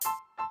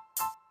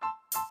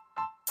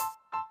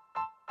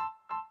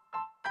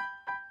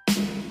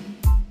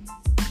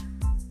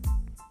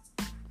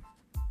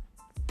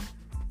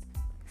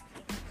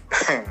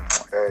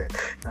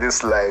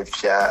This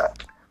life, yeah.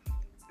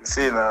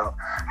 See now,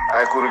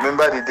 I could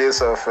remember the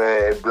days of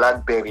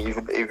BlackBerry.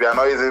 If you are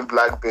not using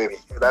BlackBerry,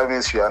 that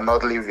means you are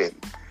not living.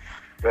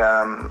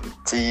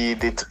 They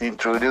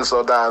introduce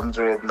other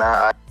Android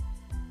now.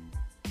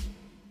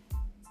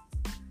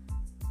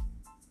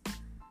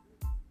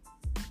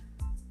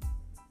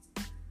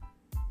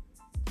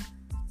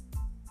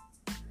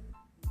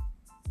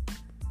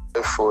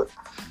 iPhone.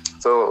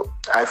 So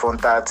iPhone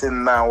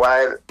 13 now,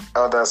 while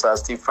others are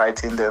still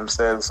fighting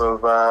themselves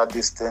over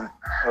this thing,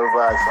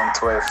 over iPhone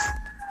 12.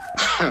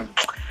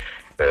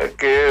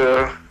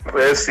 Okay,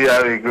 let's see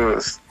how it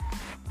goes.